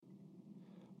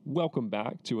Welcome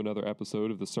back to another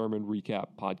episode of the Sermon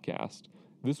Recap Podcast.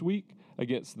 This week,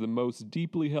 against the most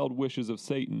deeply held wishes of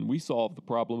Satan, we solve the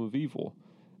problem of evil.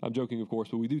 I'm joking, of course,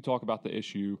 but we do talk about the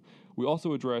issue. We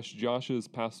also address Josh's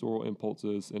pastoral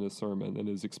impulses in his sermon and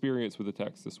his experience with the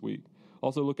text this week.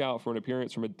 Also, look out for an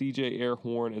appearance from a DJ air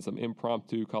horn and some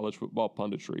impromptu college football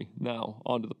punditry. Now,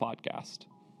 on to the podcast.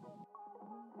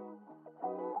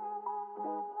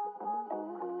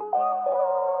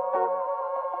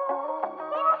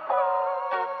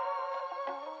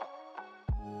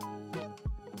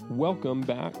 Welcome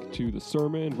back to the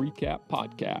Sermon Recap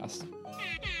Podcast.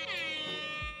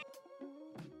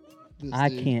 I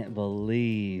can't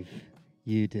believe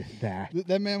you did that.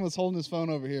 That man was holding his phone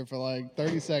over here for like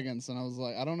 30 seconds, and I was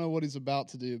like, I don't know what he's about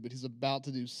to do, but he's about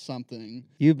to do something.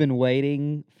 You've been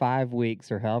waiting 5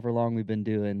 weeks or however long we've been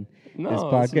doing this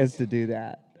podcast to do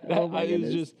that. It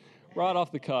was just right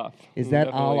off the cuff. Is that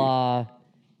a la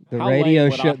the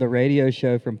radio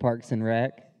show from Parks and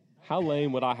Rec? How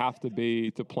lame would I have to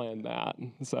be to plan that?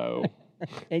 So,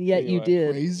 and yet anyway. You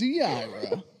did. Crazy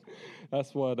Ira.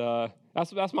 That's what.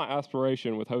 That's my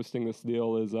aspiration with hosting this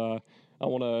deal. Is I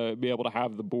want to be able to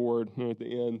have the board at the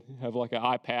end, have like an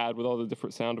iPad with all the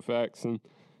different sound effects and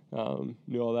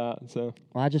do all that. So.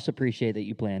 Well, I just appreciate that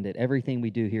you planned it. Everything we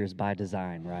do here is by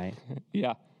design, right?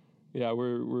 Yeah.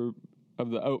 We're of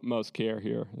the utmost care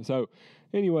here. So,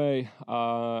 anyway,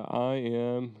 I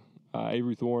am.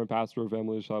 Avery Thorne, pastor of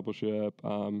Emily Discipleship.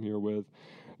 I'm here with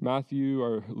Matthew,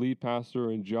 our lead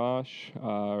pastor, and Josh,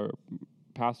 our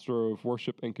pastor of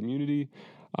worship and community.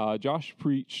 Josh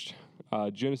preached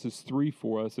Genesis 3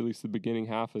 for us, at least the beginning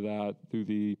half of that, through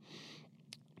the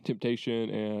temptation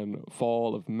and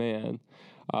fall of man.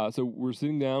 So we're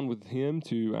sitting down with him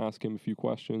to ask him a few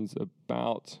questions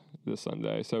about this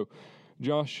Sunday. So,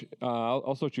 Josh,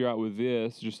 I'll start you out with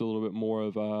this, just a little bit more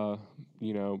of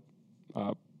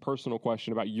a personal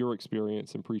question about your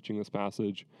experience in preaching this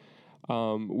passage.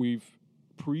 We've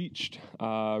preached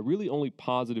really only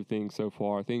positive things so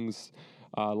far, things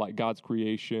like God's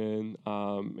creation,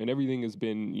 and everything has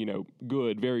been,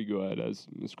 good, very good, as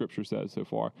the Scripture says so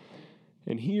far.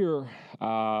 And here,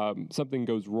 something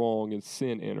goes wrong and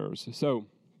sin enters. So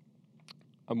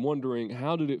I'm wondering,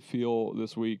 how did it feel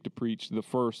this week to preach the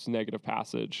first negative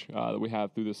passage that we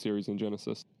have through this series in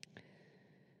Genesis?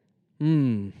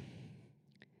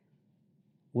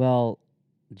 Well,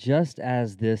 just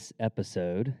as this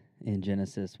episode in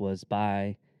Genesis was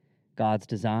by God's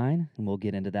design, and we'll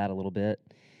get into that a little bit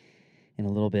in a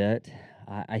little bit,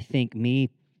 I think me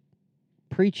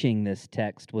preaching this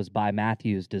text was by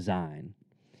Matthew's design.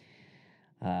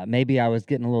 Maybe I was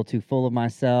getting a little too full of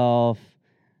myself.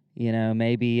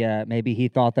 Maybe he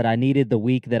thought that I needed the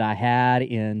week that I had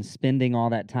in spending all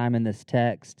that time in this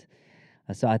text.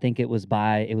 So I think it was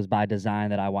by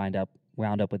design that I wound up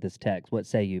with this text. What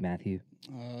say you, Matthew?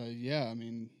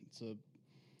 It's a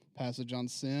passage on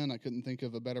sin. I couldn't think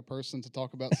of a better person to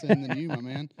talk about sin than you, my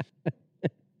man.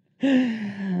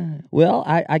 Well,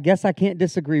 I guess I can't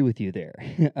disagree with you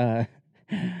there.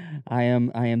 I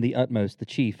am the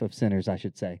chief of sinners, I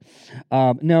should say.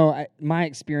 My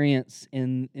experience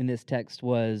in this text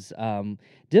was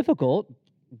difficult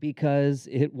because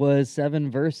it was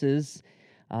 7 verses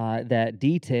that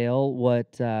detail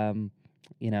what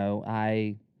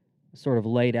I sort of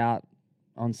laid out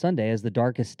on Sunday as the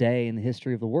darkest day in the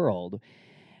history of the world.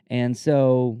 And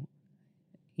so,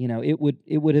 it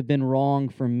would have been wrong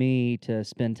for me to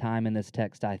spend time in this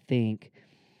text, I think,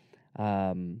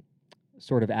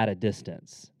 sort of at a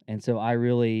distance. And so I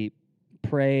really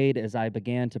prayed as I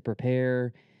began to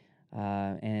prepare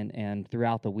and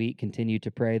throughout the week continued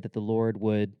to pray that the Lord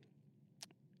would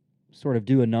sort of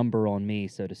do a number on me,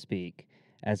 so to speak,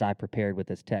 as I prepared with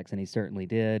this text, and he certainly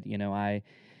did.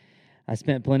 I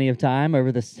spent plenty of time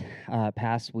over this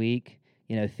past week,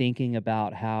 thinking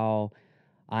about how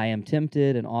I am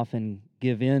tempted and often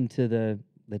give in to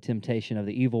the temptation of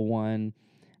the evil one,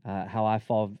 how I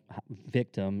fall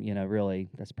victim, really,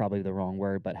 that's probably the wrong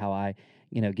word, but how I,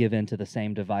 give in to the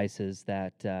same devices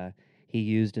that he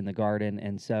used in the garden.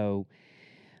 And so,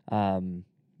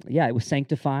 it was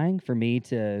sanctifying for me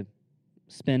to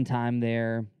spend time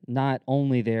there, not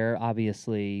only there,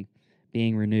 obviously,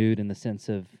 being renewed in the sense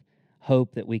of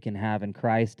hope that we can have in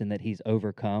Christ and that he's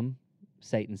overcome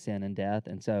Satan, sin, and death.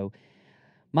 And so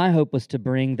my hope was to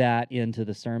bring that into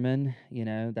the sermon,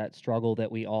 that struggle that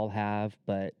we all have,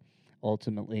 but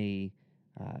ultimately,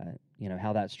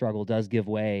 how that struggle does give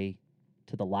way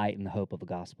to the light and the hope of the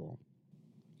gospel.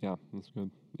 Yeah, that's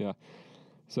good. Yeah.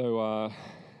 So,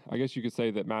 I guess you could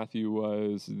say that Matthew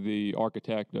was the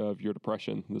architect of your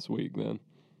depression this week then.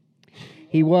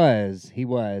 He was,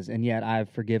 and yet I've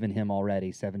forgiven him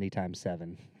already 70 times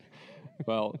 7.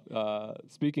 Well,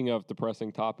 speaking of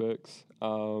depressing topics,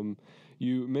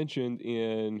 you mentioned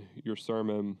in your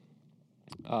sermon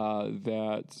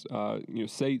that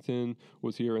Satan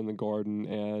was here in the garden,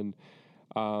 and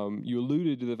you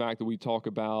alluded to the fact that we talk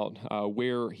about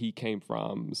where he came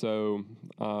from. So,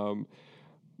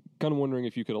 kind of wondering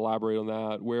if you could elaborate on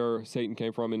that, where Satan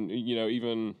came from, and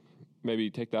even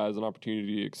maybe take that as an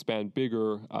opportunity to expand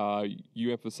bigger.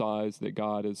 You emphasize that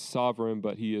God is sovereign,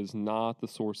 but He is not the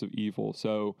source of evil.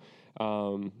 So,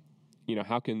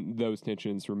 how can those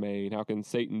tensions remain? How can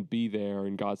Satan be there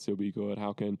and God still be good?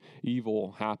 How can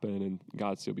evil happen and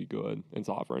God still be good and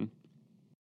sovereign?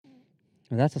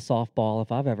 Well, that's a softball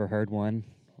if I've ever heard one.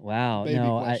 Wow. Baby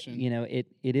No, question.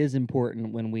 it is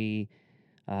important when we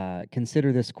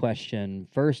consider this question,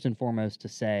 first and foremost, to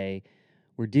say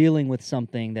we're dealing with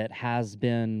something that has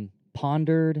been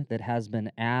pondered, that has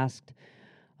been asked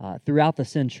throughout the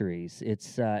centuries.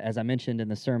 It's, as I mentioned in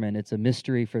the sermon, it's a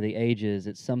mystery for the ages.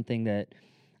 It's something that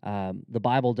the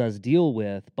Bible does deal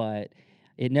with, but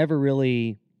it never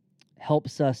really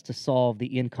helps us to solve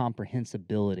the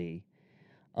incomprehensibility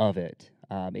of it.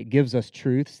 It gives us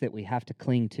truths that we have to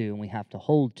cling to and we have to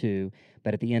hold to,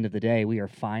 but at the end of the day, we are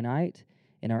finite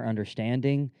in our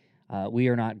understanding. We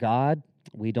are not God.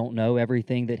 We don't know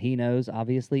everything that He knows,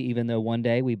 obviously, even though one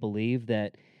day we believe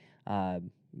that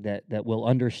that we'll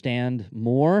understand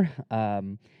more.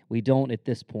 We don't at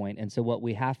this point. And so what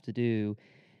we have to do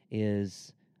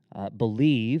is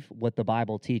believe what the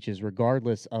Bible teaches,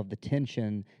 regardless of the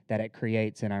tension that it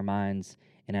creates in our minds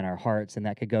and in our hearts. And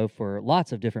that could go for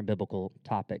lots of different biblical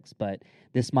topics, but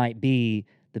this might be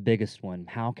the biggest one.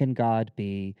 How can God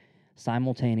be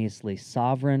simultaneously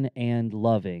sovereign and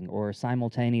loving, or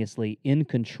simultaneously in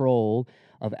control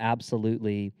of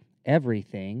absolutely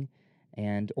everything,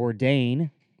 and ordain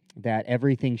that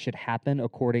everything should happen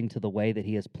according to the way that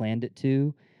He has planned it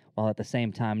to, while at the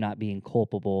same time not being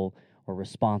culpable or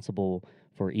responsible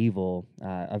for evil?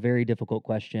 A very difficult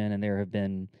question, and there have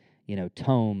been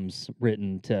tomes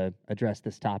written to address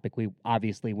this topic. We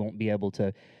obviously won't be able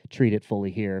to treat it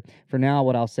fully here. For now,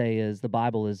 what I'll say is the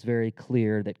Bible is very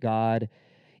clear that God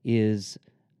is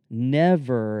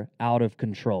never out of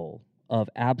control of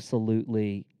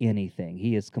absolutely anything.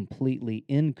 He is completely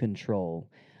in control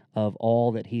of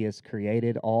all that He has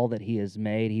created, all that He has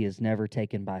made. He is never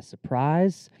taken by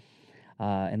surprise.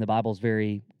 And the Bible's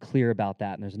very clear about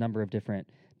that. And there's a number of different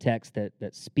texts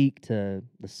that speak to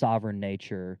the sovereign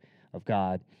nature of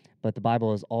God. But the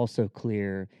Bible is also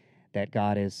clear that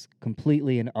God is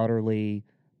completely and utterly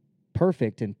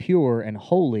perfect and pure and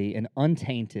holy and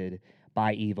untainted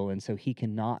by evil. And so He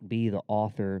cannot be the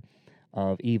author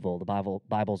of evil. The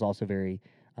Bible is also very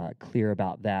clear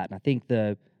about that. And I think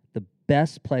the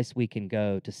best place we can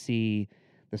go to see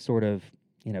the sort of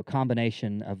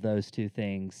combination of those two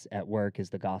things at work is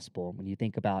the gospel. When you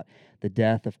think about the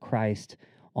death of Christ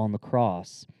on the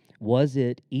cross, was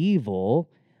it evil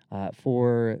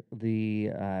for the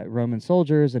Roman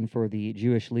soldiers and for the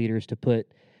Jewish leaders to put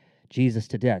Jesus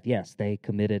to death? Yes, they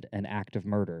committed an act of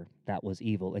murder. That was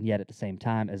evil. And yet at the same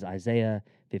time, as Isaiah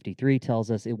 53 tells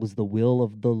us, it was the will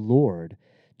of the Lord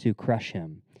to crush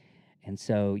Him. And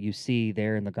so you see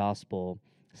there in the gospel,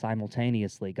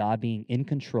 simultaneously, God being in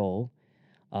control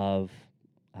of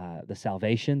the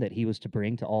salvation that He was to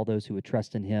bring to all those who would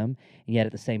trust in Him. And yet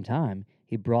at the same time,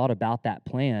 He brought about that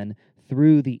plan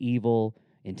through the evil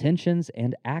intentions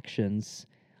and actions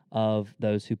of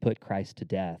those who put Christ to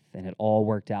death. And it all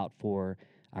worked out for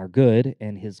our good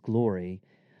and His glory.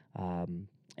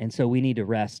 And so we need to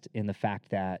rest in the fact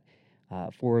that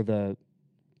for the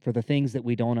things that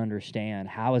we don't understand,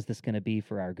 how is this going to be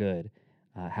for our good?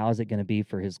 How is it going to be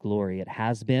for His glory? It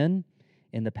has been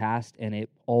in the past, and it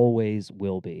always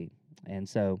will be. And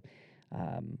so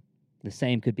the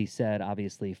same could be said,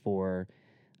 obviously, for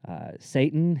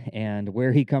Satan and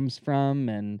where he comes from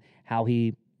and how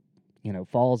he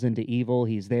falls into evil.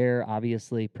 He's there,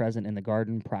 obviously, present in the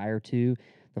garden prior to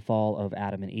the fall of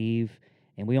Adam and Eve.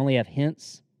 And we only have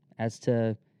hints as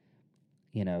to,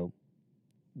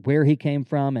 where he came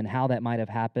from and how that might have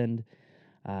happened.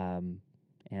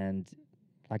 And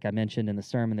like I mentioned in the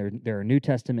sermon, there are New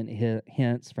Testament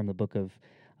hints from the book of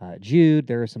Jude.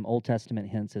 There are some Old Testament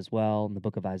hints as well in the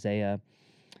book of Isaiah.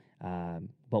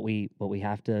 What we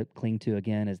have to cling to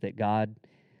again is that God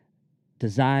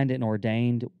designed and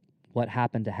ordained what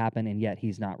happened to happen, and yet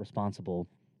He's not responsible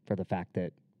for the fact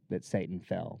that Satan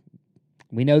fell.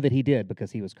 We know that he did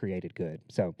because he was created good.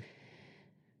 So,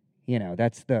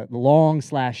 that's the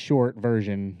long/short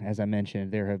version. As I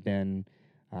mentioned, there have been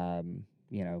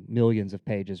millions of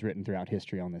pages written throughout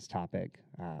history on this topic.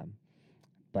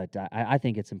 But I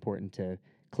think it's important to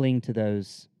cling to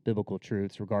those biblical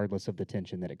truths, regardless of the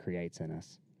tension that it creates in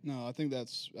us. No, I think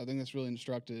that's really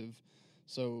instructive.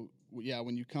 So yeah,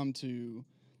 when you come to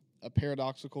a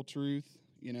paradoxical truth,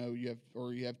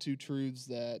 you have two truths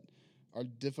that are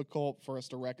difficult for us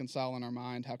to reconcile in our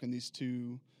mind. How can these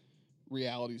two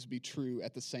realities be true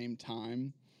at the same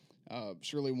time?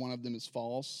 Surely one of them is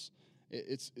false.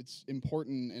 It's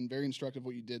important and very instructive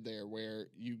what you did there, where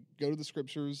you go to the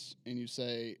scriptures and you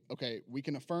say, okay, we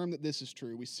can affirm that this is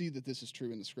true. We see that this is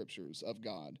true in the scriptures of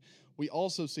God. We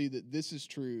also see that this is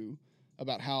true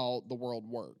about how the world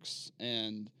works,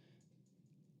 and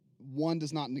one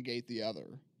does not negate the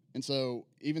other. And so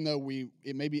even though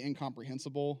it may be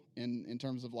incomprehensible in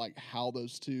terms of like how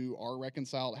those two are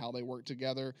reconciled, how they work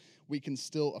together, we can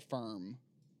still affirm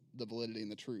the validity and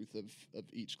the truth of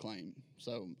each claim.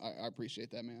 So I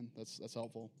appreciate that, man. That's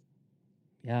helpful.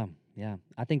 Yeah.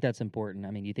 I think that's important.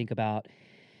 I mean, you think about,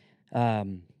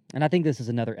 and I think this is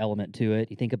another element to it.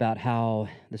 You think about how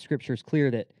the scripture is clear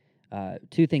that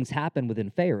two things happen within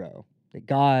Pharaoh, that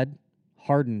God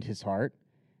hardened his heart,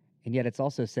 and yet it's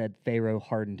also said Pharaoh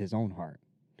hardened his own heart.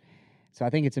 So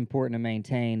I think it's important to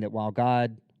maintain that while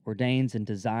God ordains and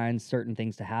designs certain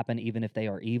things to happen, even if they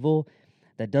are evil,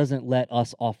 that doesn't let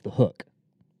us off the hook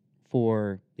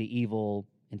for the evil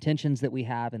intentions that we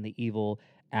have and the evil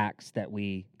acts that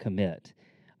we commit.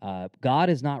 God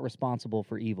is not responsible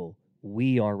for evil.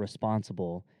 We are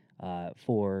responsible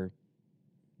for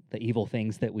the evil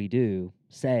things that we do,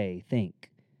 say, think.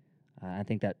 I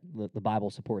think that the Bible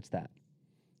supports that.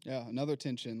 Yeah, another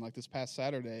tension, like this past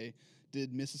Saturday,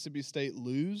 did Mississippi State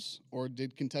lose or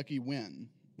did Kentucky win?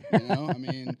 I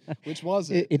mean, which was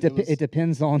it? It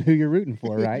depends on who you're rooting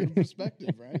for, right? Your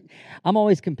perspective, right? I'm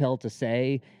always compelled to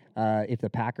say if the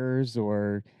Packers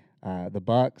or the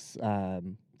Bucks.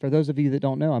 For those of you that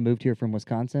don't know, I moved here from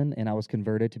Wisconsin, and I was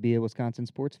converted to be a Wisconsin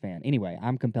sports fan. Anyway,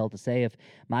 I'm compelled to say if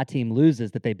my team loses,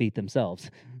 that they beat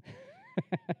themselves.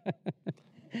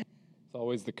 It's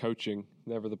always the coaching,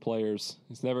 never the players.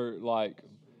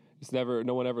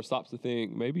 No one ever stops to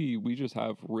think, maybe we just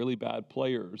have really bad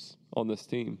players on this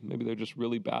team. Maybe they're just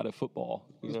really bad at football.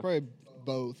 It was probably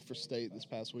both for State this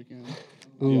past weekend.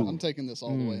 Ooh. I'm taking this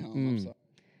all the way home. I'm sorry.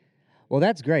 Well,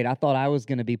 that's great. I thought I was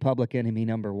going to be public enemy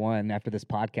number one. After this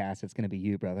podcast, it's going to be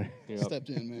you, brother. Yep. Stepped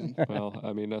in, man. Well,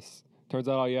 I mean, turns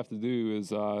out all you have to do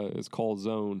is call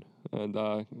zone. And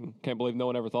can't believe no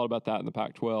one ever thought about that in the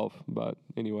Pac-12. But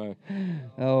anyway.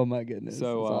 Oh, my goodness.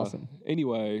 So that's awesome.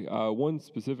 Anyway, one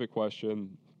specific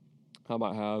question I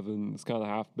might have, and it's kind of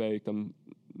half-baked. I'm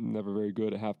never very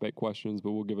good at half-baked questions,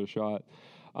 but we'll give it a shot.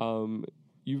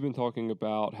 You've been talking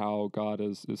about how God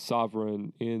is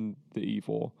sovereign in the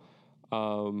evil.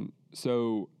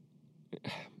 So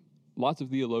lots of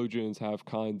theologians have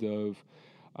kind of,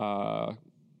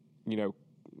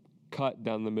 cut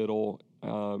down the middle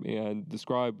and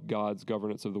describe God's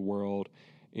governance of the world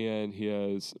and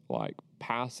his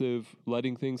passive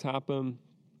letting things happen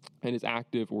and his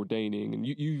active ordaining. And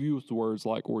you used words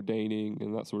like ordaining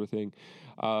and that sort of thing.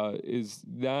 Is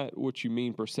that what you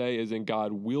mean per se, as in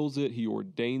God wills it, he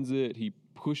ordains it, he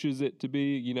pushes it to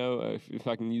be, if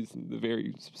I can use the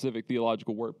very specific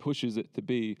theological word, pushes it to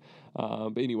be.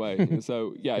 But anyway,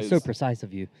 so yeah. It's so precise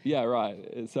of you. Yeah,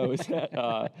 right. So is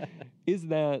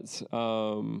that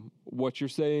what you're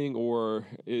saying, or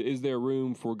is there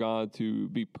room for God to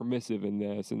be permissive in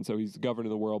this? And so he's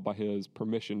governing the world by his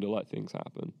permission to let things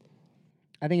happen.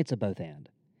 I think it's a both and.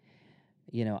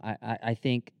 I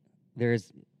think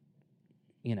there's,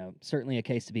 certainly a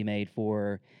case to be made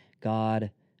for God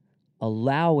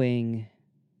allowing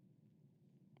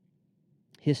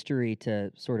history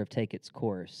to sort of take its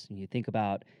course. And you think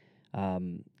about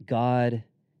God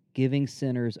giving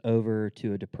sinners over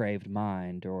to a depraved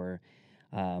mind, or,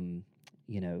 God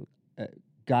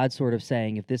sort of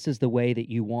saying, if this is the way that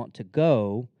you want to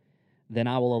go, then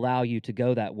I will allow you to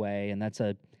go that way. And that's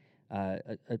a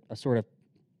sort of,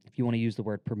 if you want to use the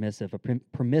word permissive,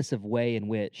 permissive way in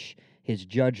which his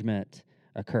judgment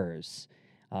occurs.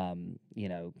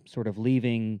 Sort of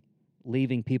leaving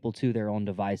people to their own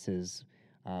devices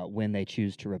when they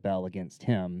choose to rebel against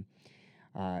him.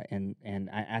 And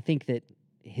I think that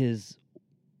his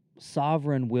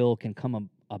sovereign will can come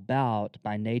about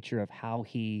by nature of how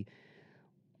he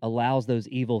allows those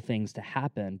evil things to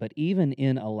happen. But even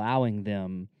in allowing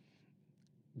them,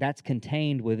 that's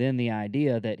contained within the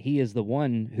idea that he is the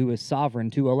one who is sovereign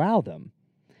to allow them.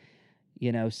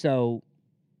 So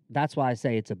that's why I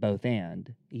say it's a both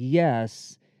and.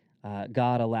 Yes,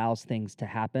 God allows things to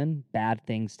happen, bad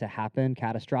things to happen,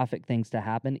 catastrophic things to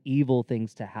happen, evil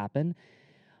things to happen.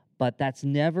 but that's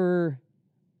never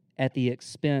at the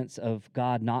expense of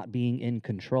God not being in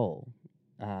control.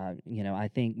 I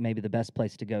think maybe the best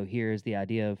place to go here is the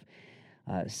idea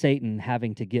of Satan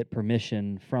having to get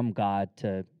permission from God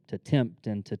to tempt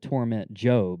and to torment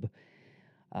Job.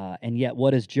 And yet,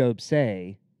 what does Job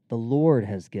say? The Lord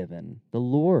has given, the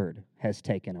Lord has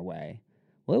taken away.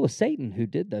 Well, it was Satan who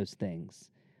did those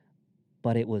things,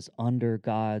 but it was under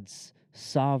God's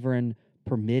sovereign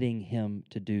permitting him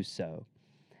to do so.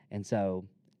 And so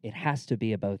it has to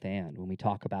be a both and when we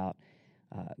talk about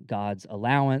God's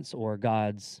allowance or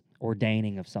God's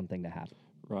ordaining of something to happen.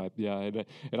 Right. Yeah.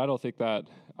 And I don't think that,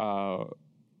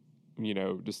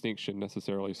 distinction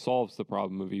necessarily solves the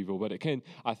problem of evil, but it can,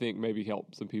 I think, maybe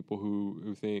help some people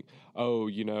who think,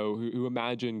 who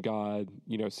imagine God,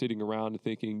 sitting around and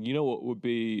thinking, what would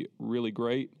be really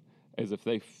great as if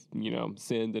they,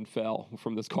 sinned and fell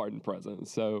from this garden present.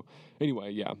 So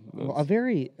anyway, yeah. Well, a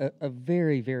very,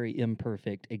 very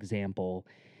imperfect example.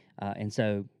 And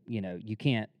so, you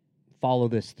can't follow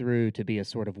this through to be a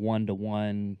sort of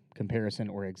one-to-one comparison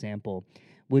or example,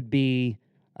 would be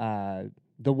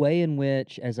the way in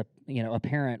which, as a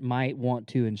parent might want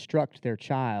to instruct their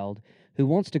child who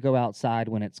wants to go outside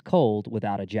when it's cold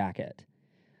without a jacket.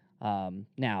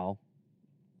 Now,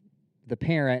 the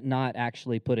parent not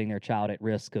actually putting their child at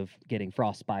risk of getting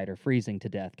frostbite or freezing to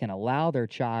death can allow their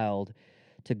child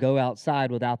to go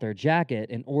outside without their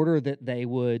jacket in order that they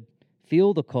would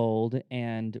feel the cold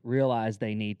and realize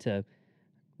they need to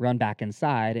run back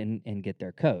inside and get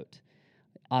their coat.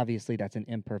 Obviously, that's an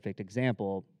imperfect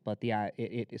example, but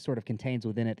it sort of contains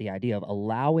within it the idea of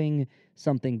allowing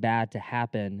something bad to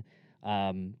happen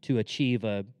to achieve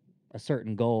a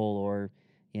certain goal or,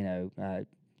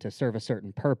 to serve a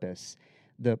certain purpose.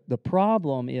 The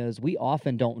problem is we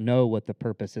often don't know what the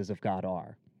purposes of God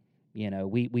are.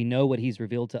 We know what he's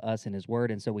revealed to us in his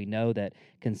word, and so we know that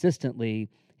consistently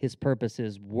his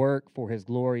purposes work for his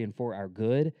glory and for our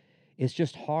good. It's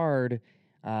just hard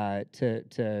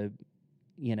to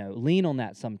lean on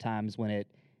that sometimes when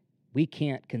we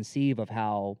can't conceive of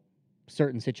how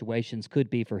certain situations could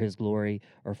be for his glory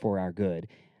or for our good.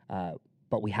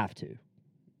 But we have to.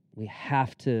 We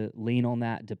have to lean on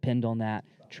that, depend on that,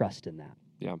 trust in that.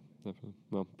 Yeah, definitely.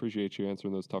 Well, appreciate you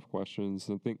answering those tough questions.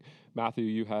 I think, Matthew,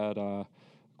 you had a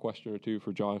question or two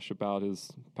for Josh about his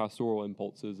pastoral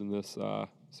impulses in this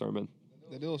sermon.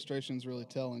 That illustration is really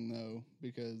telling, though,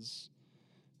 because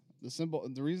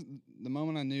the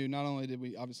moment I knew, not only did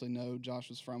we obviously know Josh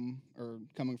was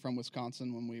coming from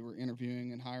Wisconsin when we were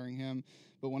interviewing and hiring him,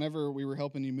 but whenever we were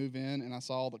helping you move in and I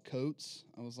saw all the coats,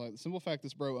 I was like, the simple fact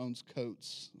this bro owns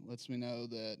coats lets me know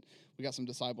that we got some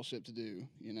discipleship to do,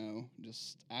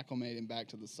 just acclimate him back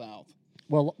to the South.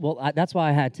 Well, that's why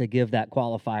I had to give that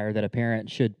qualifier that a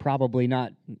parent should probably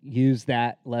not use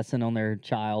that lesson on their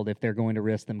child if they're going to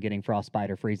risk them getting frostbite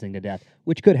or freezing to death,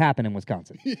 which could happen in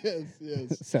Wisconsin. Yes.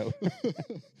 So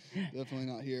definitely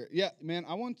not here. Yeah, man,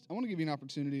 I want to give you an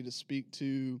opportunity to speak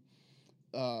to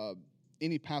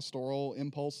any pastoral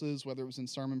impulses, whether it was in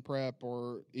sermon prep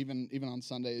or even on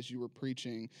Sunday as you were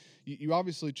preaching. You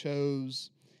obviously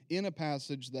chose in a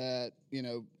passage that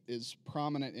is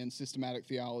prominent in systematic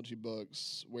theology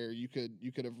books, where you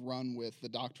could have run with the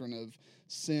doctrine of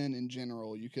sin in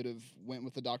general. You could have went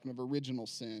with the doctrine of original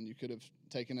sin. You could have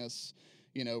taken us,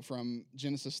 from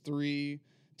Genesis 3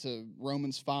 to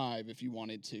Romans 5 if you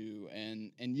wanted to,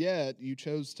 and yet you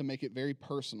chose to make it very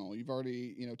personal. You've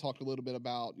already talked a little bit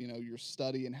about your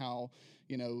study and how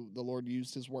the Lord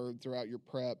used His Word throughout your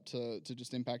prep to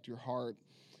just impact your heart.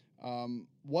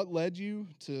 What led you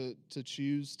to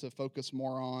choose to focus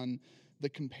more on the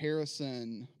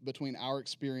comparison between our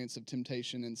experience of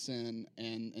temptation and sin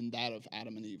and that of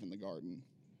Adam and Eve in the garden?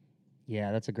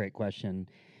 Yeah, that's a great question.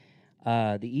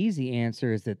 The easy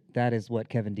answer is that is what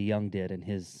Kevin DeYoung did in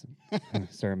his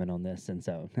sermon on this, and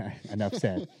so enough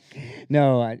said.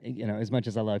 No, as much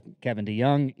as I love Kevin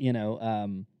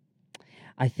DeYoung,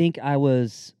 I think I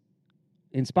was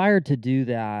inspired to do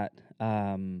that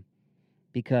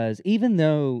because even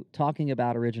though talking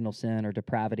about original sin or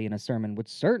depravity in a sermon would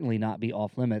certainly not be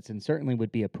off limits and certainly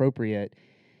would be appropriate,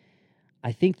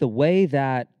 I think the way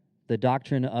that the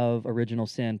doctrine of original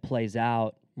sin plays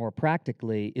out more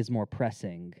practically is more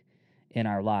pressing in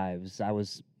our lives. I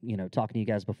was, talking to you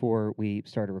guys before we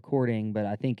started recording, but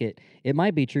I think it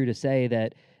might be true to say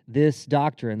that this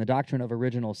doctrine, the doctrine of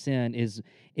original sin,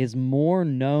 is more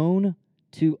known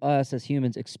to us as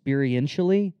humans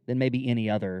experientially than maybe any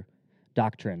other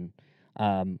doctrine.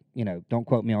 Don't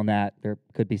quote me on that. There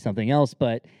could be something else,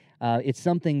 but it's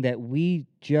something that we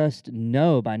just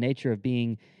know by nature of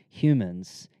being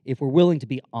humans if we're willing to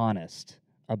be honest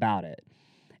about it.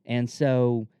 And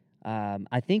so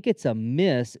I think it's a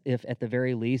miss if, at the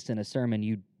very least, in a sermon,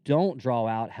 you don't draw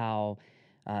out how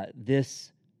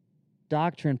this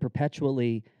doctrine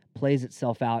perpetually plays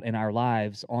itself out in our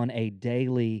lives on a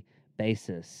daily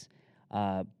basis.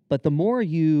 But the more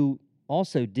you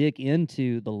also dig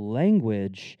into the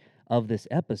language of this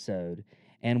episode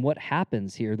and what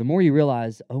happens here, the more you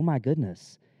realize, oh my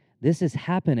goodness, this is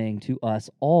happening to us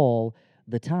all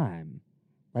the time.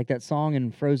 Like that song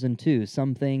in Frozen 2,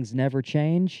 some things never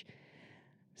change.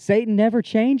 Satan never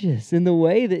changes in the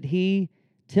way that he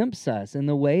tempts us, in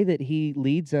the way that he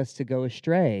leads us to go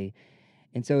astray.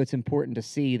 And so it's important to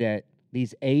see that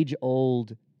these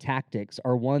age-old tactics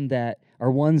are ones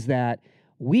that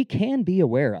we can be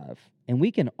aware of and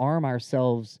we can arm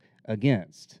ourselves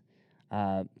against.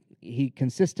 He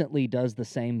consistently does the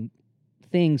same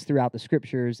things throughout the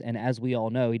scriptures, and as we all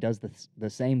know, he does the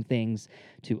same things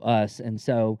to us. And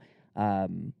so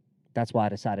that's why I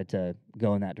decided to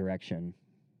go in that direction.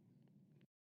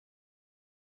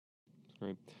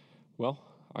 Great. Well,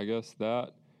 I guess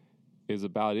that is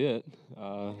about it.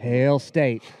 Hail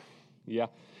State. Yeah,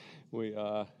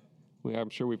 I'm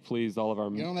sure we've pleased all of our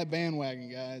Get on that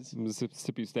bandwagon, guys.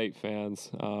 Mississippi State fans.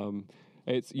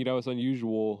 It's it's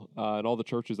unusual in all the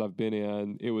churches I've been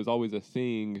in. It was always a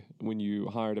thing when you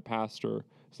hired a pastor.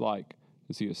 It's like,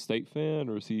 is he a State fan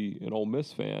or is he an Ole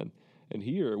Miss fan? And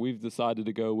here we've decided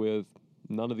to go with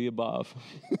none of the above.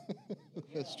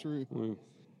 That's true.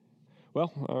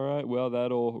 Well, all right. Well,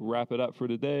 that'll wrap it up for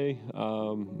today.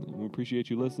 We appreciate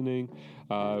you listening.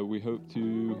 We hope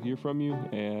to hear from you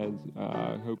and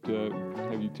hope to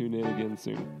have you tune in again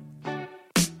soon.